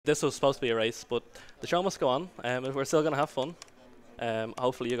this was supposed to be a race, but the show must go on. We're still going to have fun.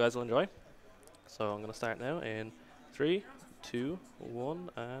 Hopefully you guys will enjoy. So I'm going to start now in 3, 2, 1,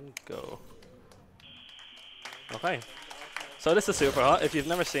 and go. Okay. So this is SUPERHOT. If you've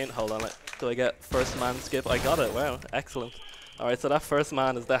never seen, hold on, do I get first man skip? I got it, wow, excellent. Alright, so that first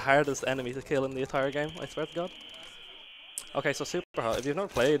man is the hardest enemy to kill in the entire game, I swear to God. Okay, so SUPERHOT, if you've never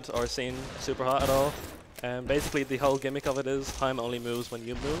played or seen SUPERHOT at all, basically the whole gimmick of it is time only moves when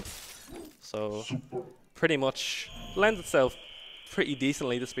you move. So pretty much lends itself pretty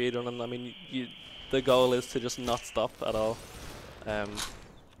decently to speedrunning. I mean, the goal is to just not stop at all.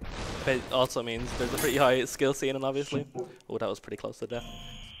 But it also means there's a pretty high skill ceiling, obviously. Oh, that was pretty close to death.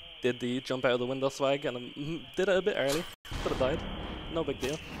 Did the jump out of the window swag and did it a bit early. Could have died. No big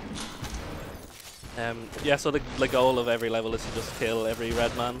deal. Yeah, so the goal of every level is to just kill every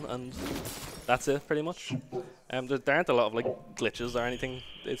red man, and that's it pretty much. There aren't a lot of like glitches or anything.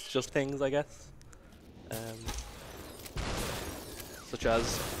 It's just things, I guess. Such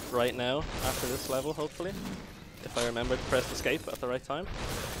as right now after this level, hopefully, if I remember to press escape at the right time,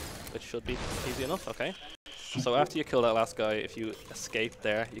 which should be easy enough. Okay. So after you kill that last guy, if you escape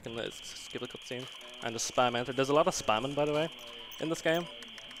there, you can skip the cutscene and just spam enter. There's a lot of spamming, by the way, in this game.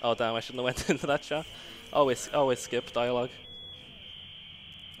 Oh damn! I shouldn't have went into that chat. Always skip dialogue.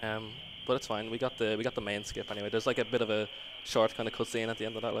 But it's fine. We got the main skip anyway. There's like a bit of a short kind of cutscene at the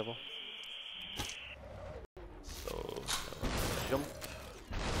end of that level. So jump,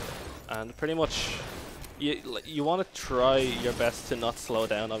 and pretty much you want to try your best to not slow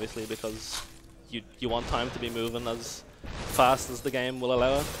down, obviously, because you want time to be moving as fast as the game will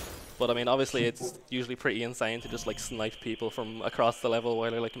allow it. But I mean, obviously, it's usually pretty insane to just like snipe people from across the level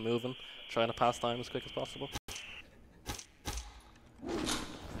while they're like moving, trying to pass time as quick as possible.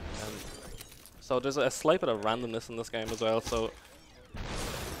 So there's a slight bit of randomness in this game as well. So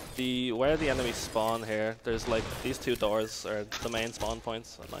where the enemies spawn here, there's like these two doors are the main spawn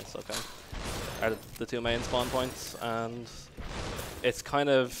points. Oh, nice, okay. Are the two main spawn points, and it's kind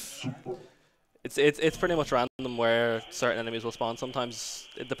of it's pretty much random where certain enemies will spawn. Sometimes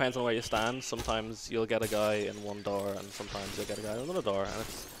it depends on where you stand. Sometimes you'll get a guy in one door, and sometimes you'll get a guy in another door, and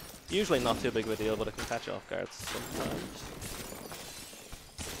it's usually not too big of a deal, but it can catch you off guard sometimes.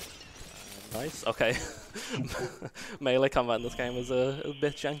 Nice, okay. Melee combat in this game is a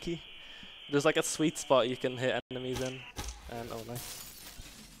bit janky. There's like a sweet spot you can hit enemies in, and oh nice.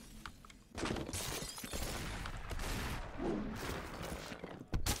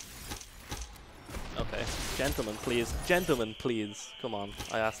 Okay, gentlemen please, come on,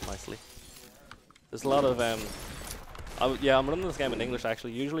 I asked nicely. There's a lot of, yeah, I'm running this game in English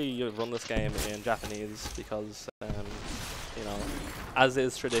actually. Usually you run this game in Japanese because, you know, as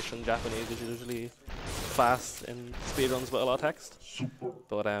is tradition, Japanese is usually fast in speedruns with a lot of text.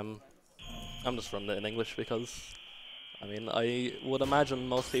 But I'm just running it in English because, I mean, I would imagine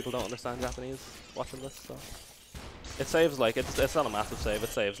most people don't understand Japanese watching this, so. It saves like, it's not a massive save, it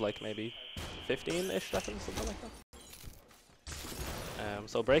saves like maybe 15-ish seconds, something like that.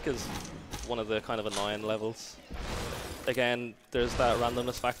 So break is one of the kind of annoying levels. Again, there's that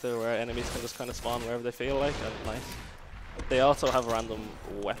randomness factor where enemies can just kind of spawn wherever they feel like, and nice. They also have random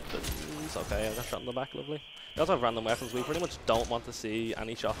weapons. Okay, I got shot in the back, lovely. They also have random weapons. We pretty much don't want to see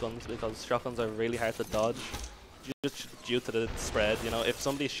any shotguns because shotguns are really hard to dodge due to the spread. You know, if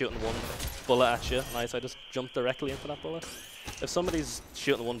somebody's shooting one bullet at you, nice, I just jumped directly into that bullet. If somebody's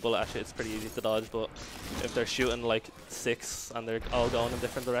shooting one bullet at you, it's pretty easy to dodge, but if they're shooting like 6 and they're all going in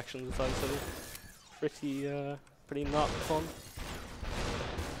different directions, it's obviously pretty not fun.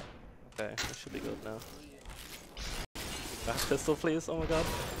 Okay, that should be good now. Back pistol, please. Oh my god.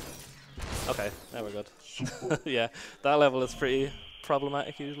 Okay, now we're good. Yeah, that level is pretty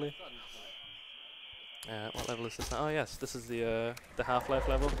problematic usually. What level is this now? Oh yes, this is the Half-Life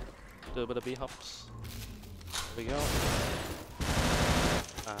level. Do a bit of B-hops. There we go.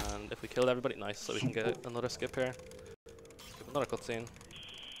 And if we killed everybody, nice, so we can get another skip here. Skip another cutscene.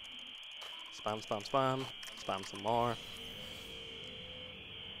 Spam, spam, spam. Spam some more.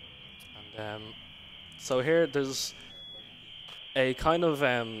 And so here there's a kind of,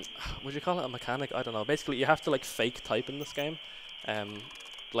 would you call it a mechanic? I don't know. Basically, you have to like fake type in this game.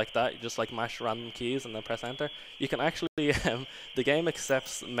 Like that, you just like mash random keys and then press enter. You can actually, the game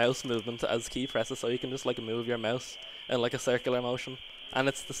accepts mouse movement as key presses, so you can just like move your mouse in like a circular motion. And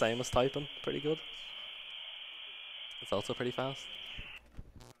it's the same as typing, pretty good. It's also pretty fast.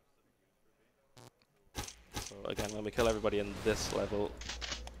 So again, when we kill everybody in this level,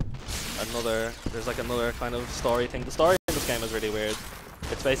 there's like another kind of story thing. The story in this game is really weird.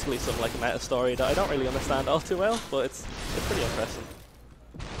 It's basically some like meta story that I don't really understand all too well, but it's pretty interesting.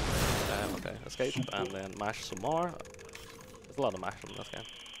 Okay, escape, and then mash some more. There's a lot of mashing in this game.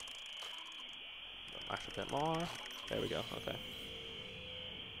 Mash a bit more. There we go, okay.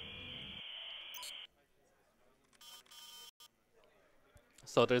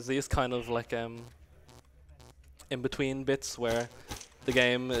 So there's these kind of like in-between bits where the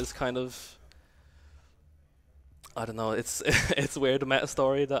game is kind of, I don't know, it's it's weird meta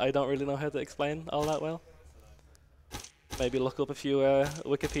story that I don't really know how to explain all that well. Maybe look up a few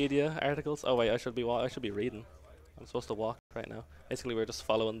Wikipedia articles. Oh wait, I should be reading. I'm supposed to walk right now. Basically, we're just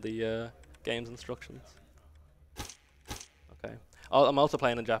following the game's instructions. Okay. I'm also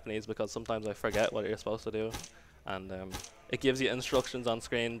playing in Japanese because sometimes I forget what you're supposed to do, and it gives you instructions on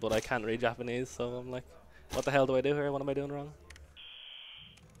screen, but I can't read Japanese, so I'm like, what the hell do I do here? What am I doing wrong?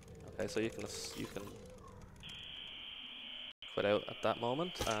 Okay, so you can quit out at that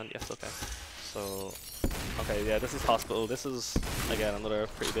moment, and yes, okay. So, okay, yeah, this is hospital. This is again another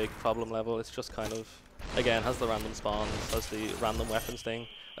pretty big problem level. It's just kind of, again, has the random spawns, has the random weapons thing.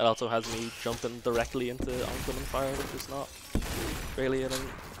 It also has me jumping directly into oncoming fire, which is not really an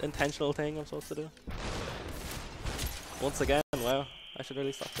intentional thing I'm supposed to do. Once again, wow, I should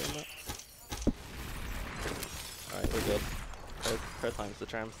really stop doing that. Alright, we're good. Third time's the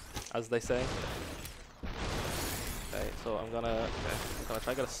charm, as they say. Okay, so I'm gonna try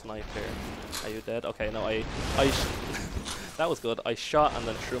to get a snipe here. Are you dead? Okay, no, that was good. I shot and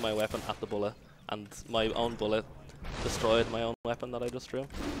then threw my weapon at the bullet, and my own bullet destroyed my own weapon that I just threw.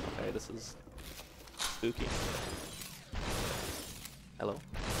 Okay, this is spooky. Hello?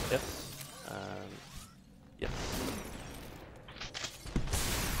 Yes. Yes.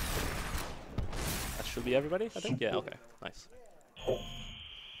 That should be everybody, I think? Yeah, okay. Nice.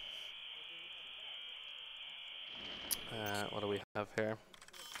 What do we have here?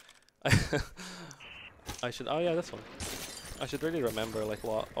 Oh yeah, this one. I should really remember like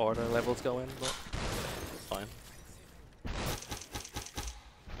what order levels go in, but it's fine.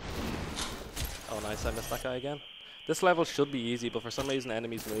 Oh nice, I missed that guy again. This level should be easy, but for some reason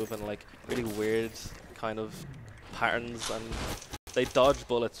enemies move in like really weird kind of patterns, and they dodge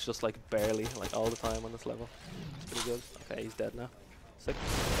bullets just like barely, like all the time on this level. It's pretty good. Okay, he's dead now. Sick.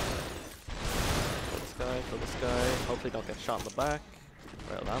 Kill this guy. Hopefully don't get shot in the back.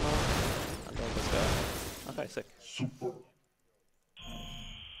 We're out of ammo. And then this guy. Okay, sick.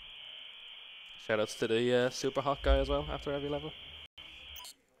 Shoutouts to the super hot guy as well after every level.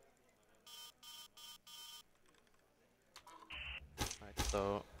 Right,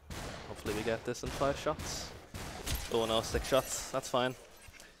 so hopefully we get this in 5 shots. Oh no, 6 shots. That's fine.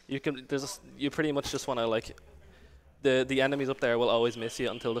 You pretty much just want to like, the enemies up there will always miss you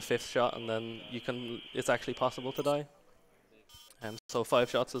until the 5th shot, and then it's actually possible to die. So 5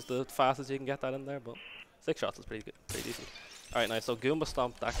 shots is the fastest you can get that in there, but 6 shots is pretty good, pretty decent. Alright, nice. So Goomba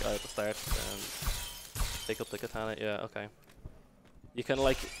stomped that guy at the start and pick up the katana. Yeah, okay. You can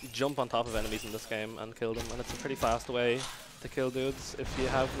like jump on top of enemies in this game and kill them, and it's a pretty fast way to kill dudes if you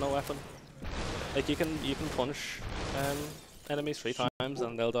have no weapon. Like you can punch enemies 3 times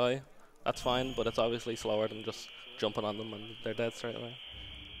and they'll die. That's fine, but it's obviously slower than just jumping on them and they're dead straight away.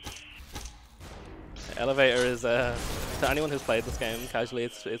 Elevator is to anyone who's played this game casually,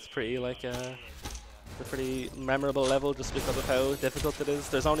 it's pretty like a pretty memorable level just because of how difficult it is.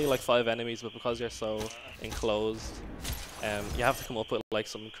 There's only like 5 enemies, but because you're so enclosed, you have to come up with like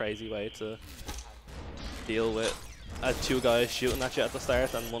some crazy way to deal with 2 guys shooting at you at the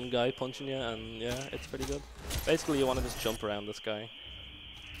start and 1 guy punching you, and yeah, it's pretty good. Basically, you want to just jump around this guy,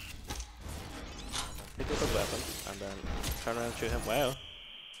 pick up his weapon, and then turn around and shoot him. Wow,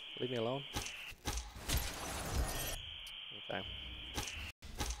 leave me alone. Okay.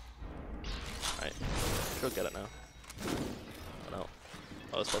 Alright, should get it now. Oh no.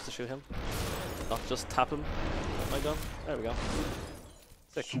 I was supposed to shoot him, not just tap him with my gun. There we go.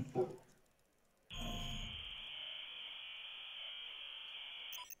 Sick. And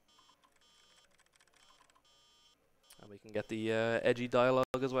we can get the edgy dialogue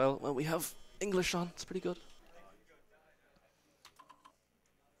as well when we have English on. It's pretty good.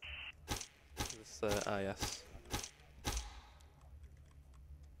 Yes.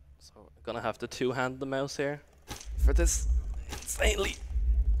 So I'm gonna have to 2-hand the mouse here for this insanely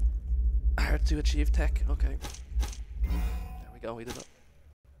hard to achieve tech. Okay. There we go, we did it.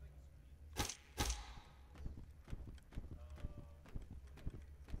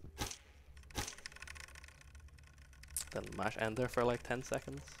 Then mash enter for like 10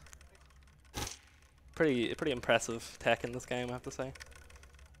 seconds. Pretty impressive tech in this game, I have to say.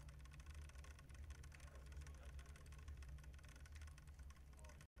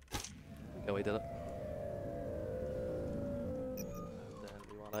 Yeah, we did it. And then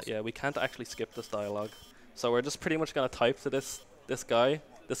we want Yeah, we can't actually skip this dialogue. So we're just pretty much gonna type to this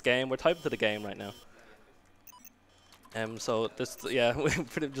game. We're typing to the game right now. So this, yeah, we're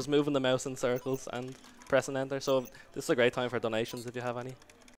pretty just moving the mouse in circles and pressing enter. So this is a great time for donations if you have any.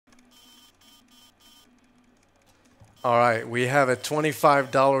 All right, we have a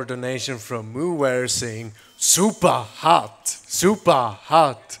 $25 donation from Moower saying, "Super hot, super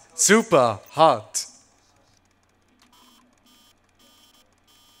hot, super hot."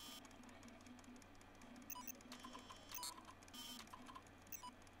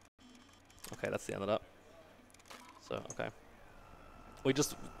 Okay, that's the end of that. So okay, we're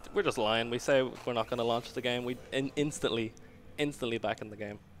just lying. We say we're not gonna launch the game. We instantly back in the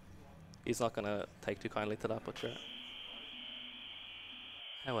game. He's not gonna take too kindly to that, but sure.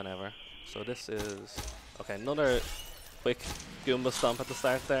 However, so this is okay. Another quick Goomba stomp at the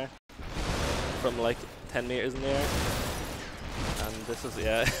start there, from like 10 meters in the air, and this is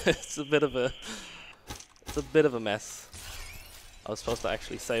it's a bit of a mess. I was supposed to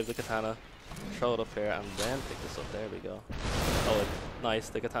actually save the katana, throw it up here, and then pick this up. There we go. Oh, nice.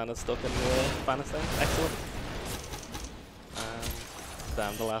 The katana's stuck in the banister. Excellent. And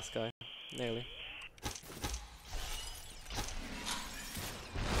damn, the last guy, nearly.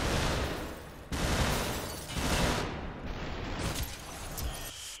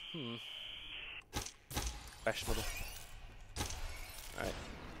 Questionable. Alright.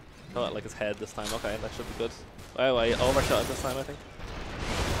 Thought like his head this time. Okay, that should be good. Wow, I overshot it this time, I think.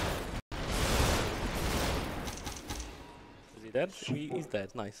 Is he dead? He's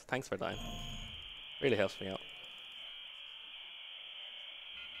dead. Nice. Thanks for dying. Really helps me out.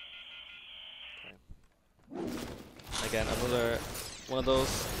 Okay. Again, another one of those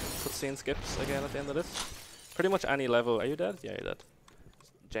cutscene skips again at the end of this. Pretty much any level. Are you dead? Yeah, you're dead.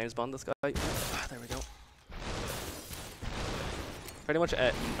 James Bond, this guy. Ah, there we go. Pretty much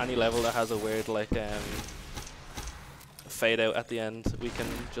any level that has a weird like fade out at the end, we can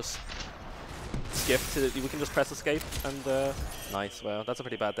just skip to. We can just press escape and nice. Wow, that's a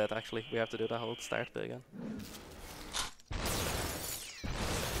pretty bad death actually. We have to do that whole start bit again.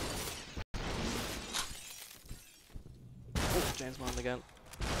 Oh, James Bond again.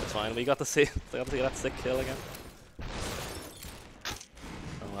 It's fine. We got to see. We got to see that sick kill again.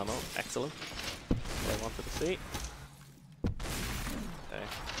 No ammo. Excellent. What I wanted to see. Okay,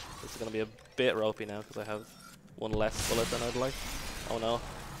 this is going to be a bit ropey now because I have one less bullet than I'd like. Oh no.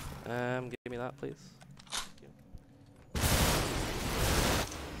 Give me that, please. Thank you.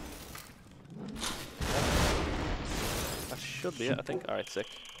 That should be it, I think. Alright, sick.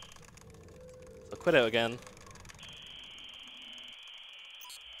 So quit out again.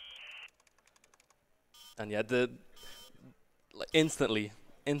 And yeah, like, instantly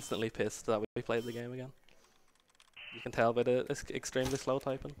pissed that we played the game again. You can tell by the extremely slow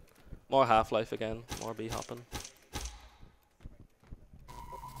typing. More Half-Life again, more B-hopping.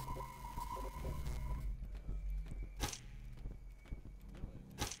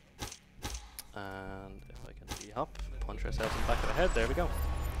 And if I can B-hop, punch ourselves in the back of the head, there we go.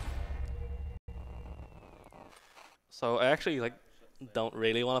 So I actually like don't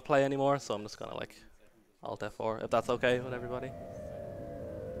really want to play anymore, so I'm just gonna like Alt F4, if that's okay with everybody.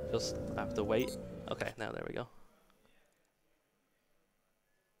 Just have to wait. Okay, now there we go.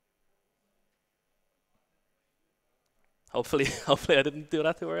 Hopefully I didn't do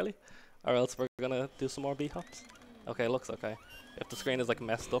that too early, or else we're gonna do some more B-hops. Okay, looks okay. If the screen is like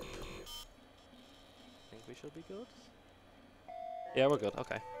messed up, I think we should be good. Yeah, we're good.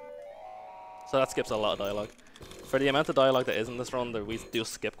 Okay. So that skips a lot of dialogue. For the amount of dialogue that is in this run, we do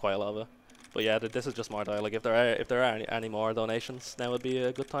skip quite a lot of it. But yeah, this is just more dialogue. If there are any more donations, now would be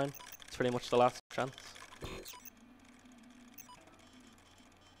a good time. It's pretty much the last chance.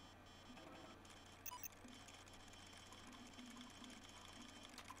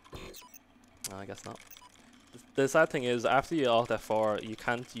 No, I guess not. The sad thing is, after you Alt F4, you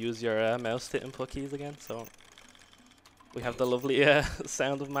can't use your mouse to input keys again. So we have the lovely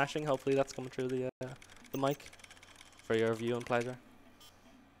sound of mashing. Hopefully that's coming through the mic for your view and pleasure.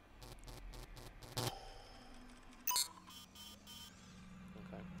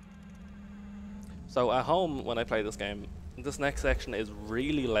 Okay. So at home, when I play this game, this next section is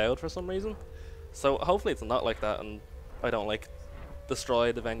really loud for some reason. So hopefully it's not like that, and I don't like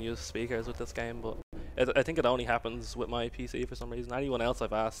destroy the venue's speakers with this game. But I think it only happens with my PC for some reason. Anyone else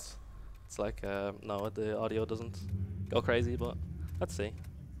I've asked, it's like no, the audio doesn't go crazy. But let's see.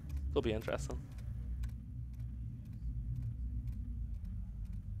 It'll be interesting.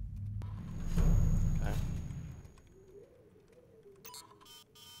 Okay.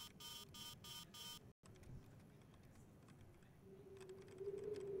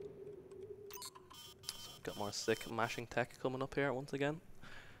 Got more sick mashing tech coming up here once again.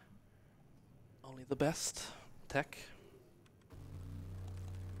 Only the best tech.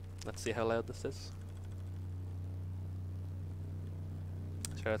 Let's see how loud this is.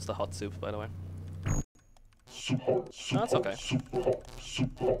 Sure, it's the hot soup, by the way. No, that's okay. Some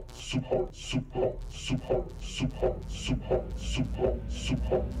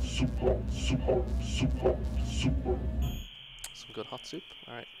good hot soup.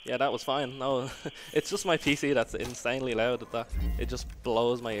 Alright. Yeah, that was fine. No, it's just my PC that's insanely loud at that. It just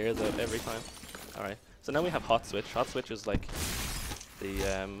blows my ears out every time. Alright. So now we have hot switch. Hot switch is like the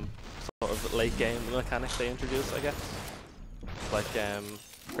sort of late game mechanic they introduced, I guess. It's like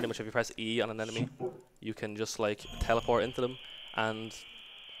pretty much if you press E on an enemy, you can just like teleport into them, and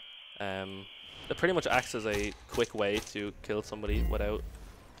it pretty much acts as a quick way to kill somebody without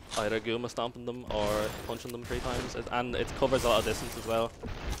either Goomba stomping them or punching them 3 times, and it covers a lot of distance as well.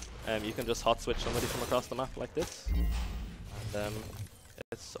 You can just hot switch somebody from across the map like this, and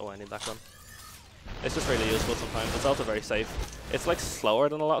oh, I need that gun. It's just really useful sometimes. It's also very safe. It's like slower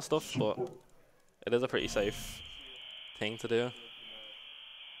than a lot of stuff, but it is a pretty safe thing to do.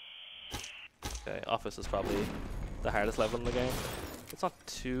 Okay, Office is probably the hardest level in the game. It's not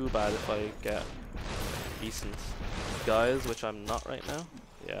too bad if I get decent guys, which I'm not right now.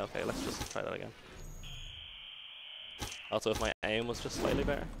 Yeah, okay, let's just try that again. Also, if my aim was just slightly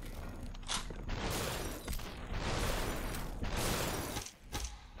better.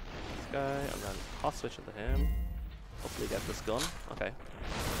 This guy, and then hot switch into him. Hopefully get this gun. Okay.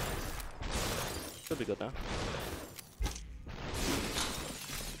 Should be good now.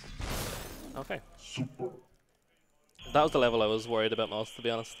 Okay. That was the level I was worried about most, to be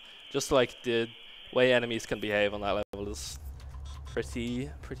honest. Just like the way enemies can behave on that level is pretty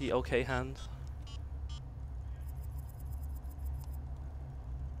okay hand.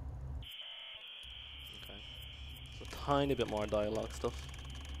 Okay. So a tiny bit more dialogue stuff.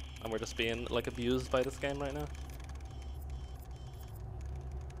 And we're just being like abused by this game right now.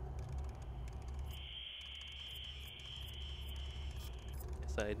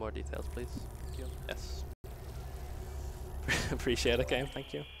 Yes, I need more details, please. Thank you. Yes. Appreciate it, game.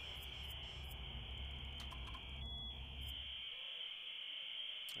 Thank you.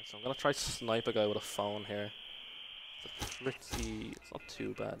 Right, so I'm gonna try snipe a guy with a phone here. It's not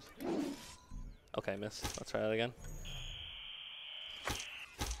too bad. Okay, missed. Let's try that again.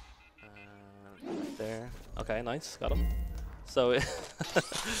 Right there. Okay, nice. Got him. So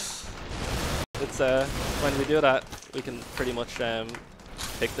it's when we do that, we can pretty much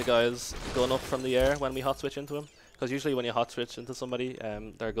pick the guy's gun up from the air when we hot switch into him. Because usually when you hot switch into somebody,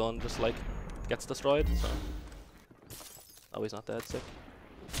 their gun just like gets destroyed. So, oh, he's not dead. Sick.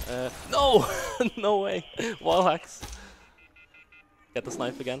 No, no way. Wall hacks. Get the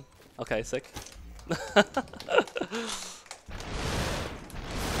snipe again. Okay, sick.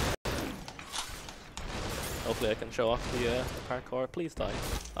 Hopefully I can show off the parkour. Please die.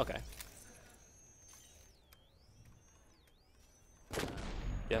 Okay.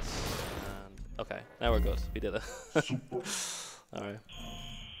 Yes. Okay, now we're good. We did it. Alright.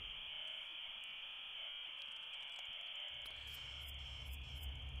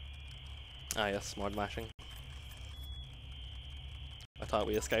 Ah yes, more mashing. I thought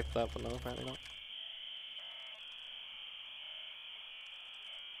we escaped that, but no, apparently not.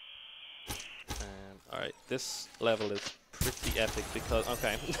 Alright, this level is pretty epic because...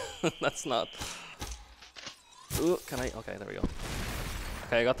 Okay, that's not... Ooh, can I... Okay, there we go.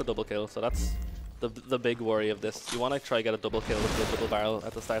 Okay, I got the double kill, so that's the big worry of this. You want to try to get a double kill with the double barrel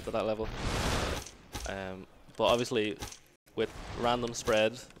at the start of that level. But obviously, with random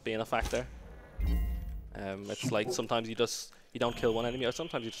spread being a factor, it's like sometimes you don't kill one enemy, or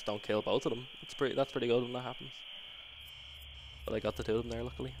sometimes you just don't kill both of them. That's pretty good when that happens. But I got the 2 of them there,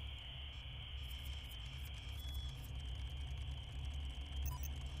 luckily.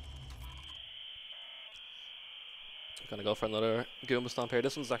 Gonna go for another Goomba Stomp here.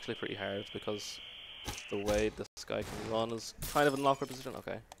 This one's actually pretty hard because the way this guy can run is kind of in an awkward position.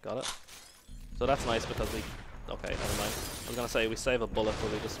 Okay, got it. So that's nice because we... Okay, never mind. I was gonna say we save a bullet,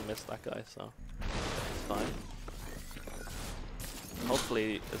 but we just missed that guy, so it's fine.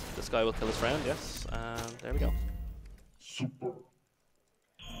 Hopefully this guy will kill his friend, yes. And there we go.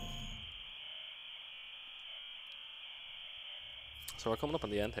 So we're coming up on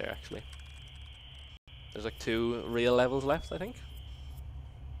the end here, actually. There's like 2 real levels left, I think.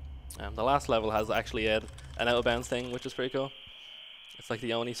 The last level has actually an out of bounds thing, which is pretty cool. It's like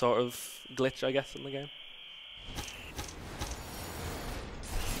the only sort of glitch, I guess, in the game.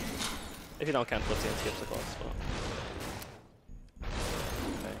 If you don't count cutscene skips, of course. But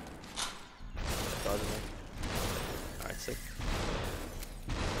okay. Dodging me.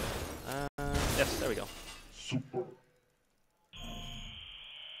 Yes, there we go. Super.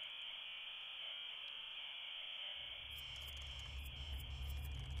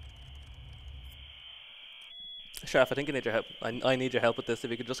 Chef, I think I need your help. I need your help with this.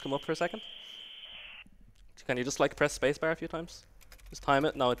 If you could just come up for a second. Can you just like press spacebar a few times? Just time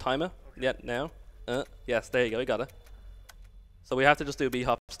it. No, time it. Yeah, now. Yes, there you go. You got it. So we have to just do B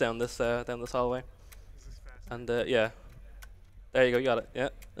hops down this hallway. And yeah, there you go. You got it.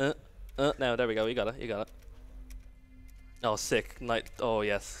 Yeah. Now there we go. You got it. You got it. Oh, sick. Night. Oh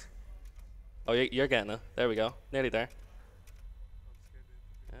yes. Oh, you're getting it. There we go. Nearly there.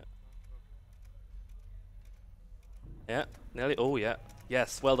 Yeah. Yeah. Nearly. Oh yeah.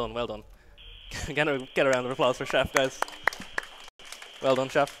 Yes. Well done. Well done. Get a round of applause for Chef, guys. Well done,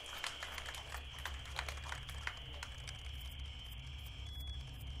 Chef.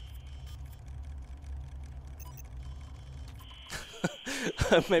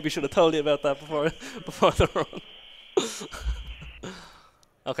 I maybe should have told you about that before the run.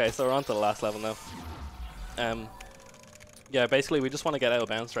 Okay, so we're on to the last level now. Yeah, basically we just want to get out of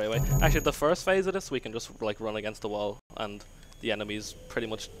bounds straight away. Actually, the first phase of this we can just like run against the wall, and the enemies pretty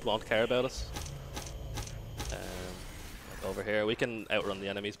much won't care about us. Like over here, we can outrun the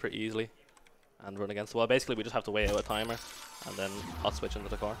enemies pretty easily and run against the wall. Basically, we just have to wait out a timer and then hot switch into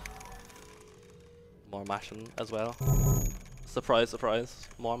the core. More mashing as well. Surprise, surprise.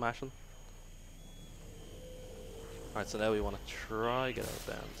 More mashing. Alright, so now we want to try get out of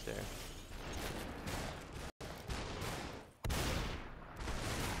bounds here.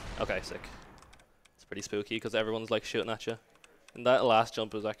 Okay, sick. It's pretty spooky because everyone's like shooting at you. And that last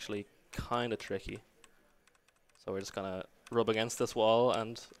jump was actually kind of tricky. So we're just gonna rub against this wall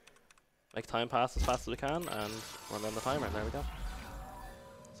and make time pass as fast as we can and run down the timer. There we go.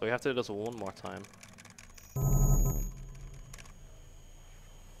 So we have to do this one more time.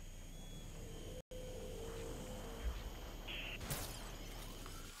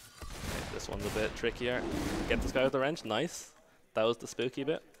 This one's a bit trickier. Get this guy with the wrench. Nice. That was the spooky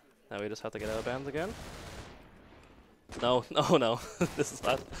bit. Now we just have to get out of bounds again. No, no, no. This is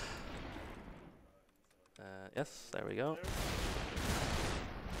bad. Yes, there we go.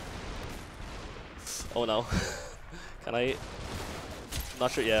 Oh no. Can I?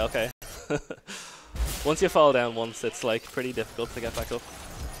 Not sure. Yeah, okay. Once you fall down once, it's like pretty difficult to get back up.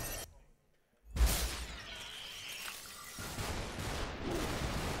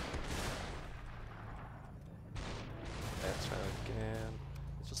 Let's try again.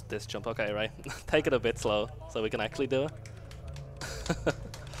 It's just this jump. Okay, right. Take it a bit slow so we can actually do it.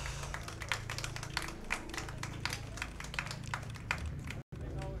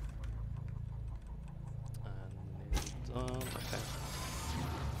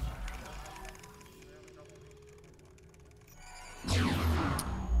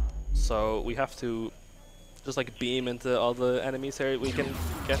 So we have to just like beam into all the enemies here. We can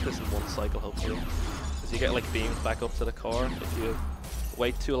get this in one cycle hopefully. Because you get like beamed back up to the core if you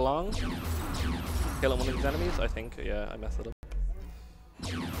wait too long. Killing one of these enemies, I think, yeah, I messed it up.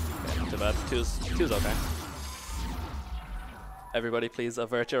 Okay, not too bad. Two's okay. Everybody please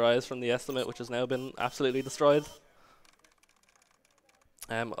avert your eyes from the estimate, which has now been absolutely destroyed.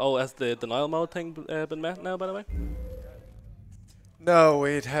 Oh, has the denial mode thing been met now, by the way? No,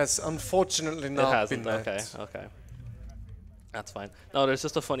 it has unfortunately not been met. Okay, okay. That's fine. No, there's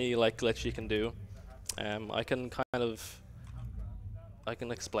just a funny like glitch you can do. I can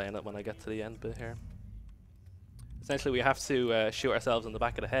explain it when I get to the end bit here. Essentially, we have to shoot ourselves in the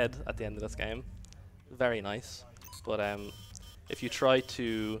back of the head at the end of this game. Very nice. But if you try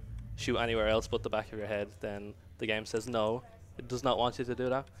to shoot anywhere else but the back of your head, then the game says no. It does not want you to do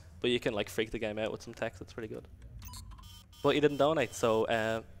that. But you can like freak the game out with some text. It's pretty good. But you didn't donate, so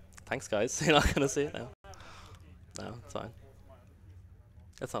thanks, guys. You're not gonna see it now. No, it's fine.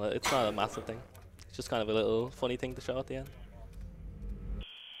 It's not a massive thing. It's just kind of a little funny thing to show at the end.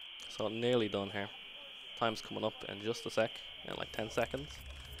 So nearly done here. Time's coming up in just a sec, in like 10 seconds.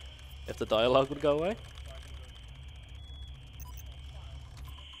 If the dialogue would go away.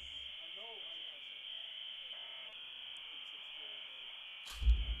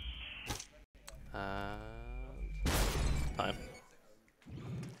 Time.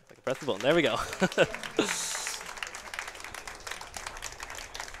 I can press the button. There we go.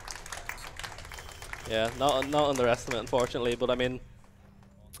 Yeah, not underestimate, unfortunately. But I mean,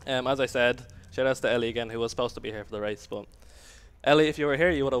 as I said, shout outs to Ellie again, who was supposed to be here for the race. But Ellie, if you were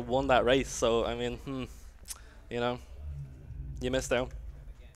here, you would have won that race. So I mean, you know, you missed out.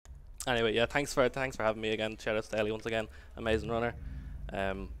 Anyway, yeah, thanks for having me again. Shout outs to Ellie once again, amazing runner.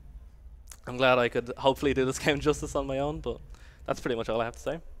 I'm glad I could hopefully do this game justice on my own, but that's pretty much all I have to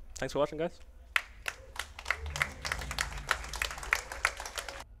say. Thanks for watching, guys.